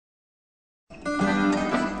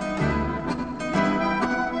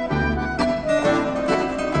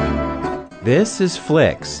This is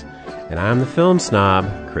Flicks, and I'm the film snob,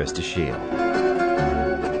 Krista Shield.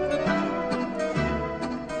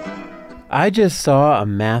 I just saw a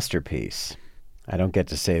masterpiece. I don't get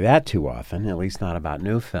to say that too often, at least not about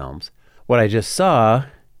new films. What I just saw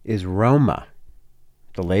is Roma,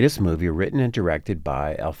 the latest movie written and directed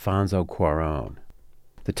by Alfonso Cuarón.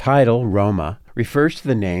 The title, Roma, refers to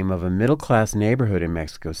the name of a middle-class neighborhood in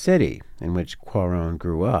Mexico City in which Cuarón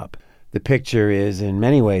grew up. The picture is in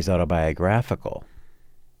many ways autobiographical.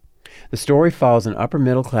 The story follows an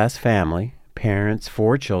upper-middle-class family, parents,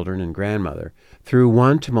 4 children, and grandmother, through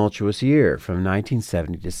one tumultuous year from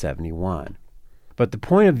 1970 to 71. But the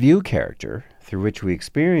point of view character, through which we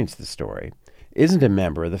experience the story, isn't a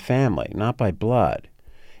member of the family, not by blood.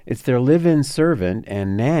 It's their live-in servant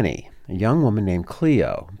and nanny, a young woman named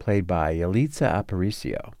Cleo, played by Yalitza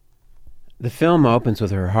Aparicio. The film opens with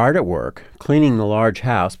her hard at work, cleaning the large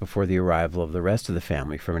house before the arrival of the rest of the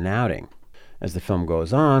family from an outing. As the film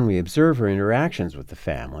goes on, we observe her interactions with the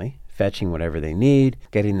family, fetching whatever they need,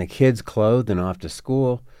 getting the kids clothed and off to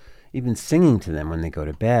school, even singing to them when they go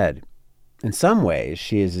to bed. In some ways,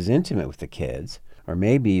 she is as intimate with the kids, or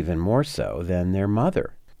maybe even more so, than their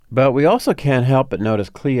mother. But we also can't help but notice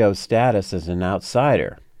Cleo's status as an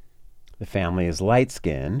outsider. The family is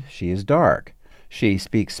light-skinned, she is dark. She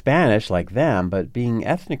speaks Spanish like them, but being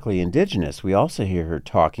ethnically indigenous, we also hear her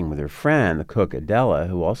talking with her friend, the cook Adela,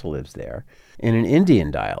 who also lives there, in an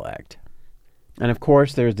Indian dialect. And of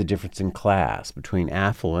course, there's the difference in class between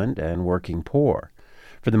affluent and working poor.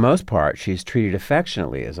 For the most part, she is treated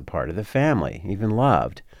affectionately as a part of the family, even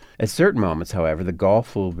loved. At certain moments, however, the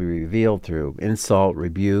gulf will be revealed through insult,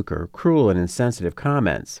 rebuke, or cruel and insensitive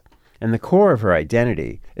comments. And the core of her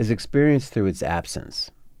identity is experienced through its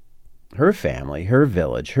absence. Her family, her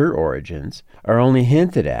village, her origins are only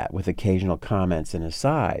hinted at with occasional comments and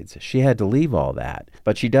asides. She had to leave all that,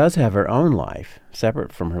 but she does have her own life,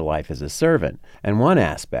 separate from her life as a servant, and one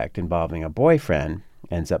aspect involving a boyfriend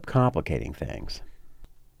ends up complicating things.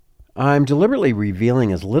 I'm deliberately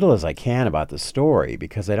revealing as little as I can about the story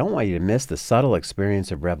because I don't want you to miss the subtle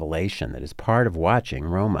experience of revelation that is part of watching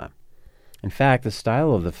Roma. In fact, the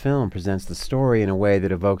style of the film presents the story in a way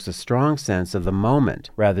that evokes a strong sense of the moment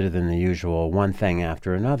rather than the usual one thing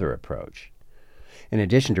after another approach. In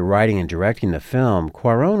addition to writing and directing the film,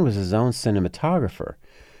 Cuarón was his own cinematographer,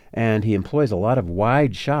 and he employs a lot of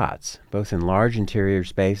wide shots, both in large interior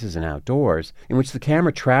spaces and outdoors, in which the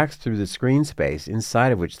camera tracks through the screen space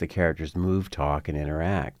inside of which the characters move, talk, and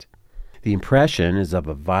interact. The impression is of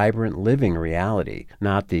a vibrant, living reality,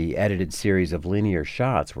 not the edited series of linear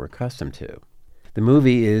shots we're accustomed to. The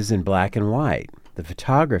movie is in black and white. The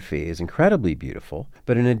photography is incredibly beautiful,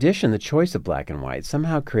 but in addition, the choice of black and white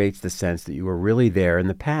somehow creates the sense that you were really there in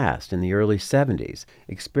the past, in the early 70s,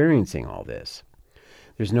 experiencing all this.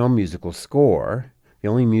 There's no musical score. The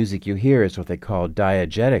only music you hear is what they call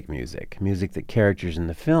diegetic music, music that characters in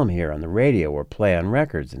the film hear on the radio or play on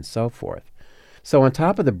records and so forth. So on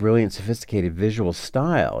top of the brilliant, sophisticated visual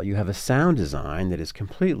style, you have a sound design that is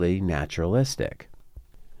completely naturalistic.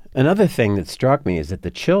 Another thing that struck me is that the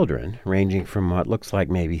children, ranging from what looks like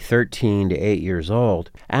maybe 13 to 8 years old,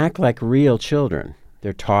 act like real children.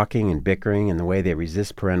 Their talking and bickering and the way they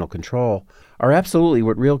resist parental control are absolutely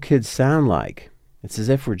what real kids sound like. It's as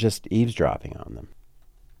if we're just eavesdropping on them.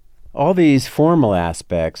 All these formal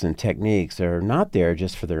aspects and techniques are not there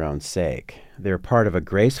just for their own sake. They're part of a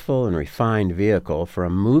graceful and refined vehicle for a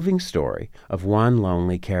moving story of one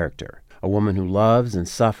lonely character, a woman who loves and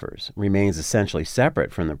suffers, remains essentially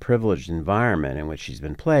separate from the privileged environment in which she's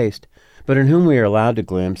been placed, but in whom we are allowed to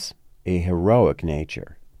glimpse a heroic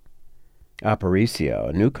nature. Aparicio,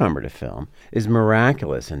 a newcomer to film, is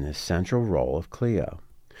miraculous in this central role of Cleo.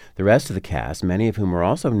 The rest of the cast, many of whom are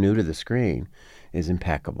also new to the screen, is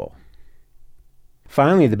impeccable.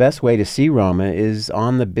 Finally, the best way to see Roma is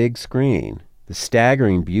on the big screen. The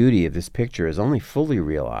staggering beauty of this picture is only fully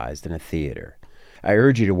realized in a theater. I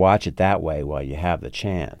urge you to watch it that way while you have the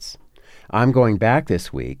chance. I'm going back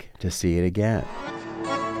this week to see it again.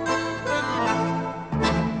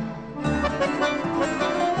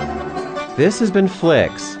 This has been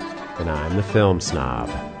Flicks, and I'm the film snob.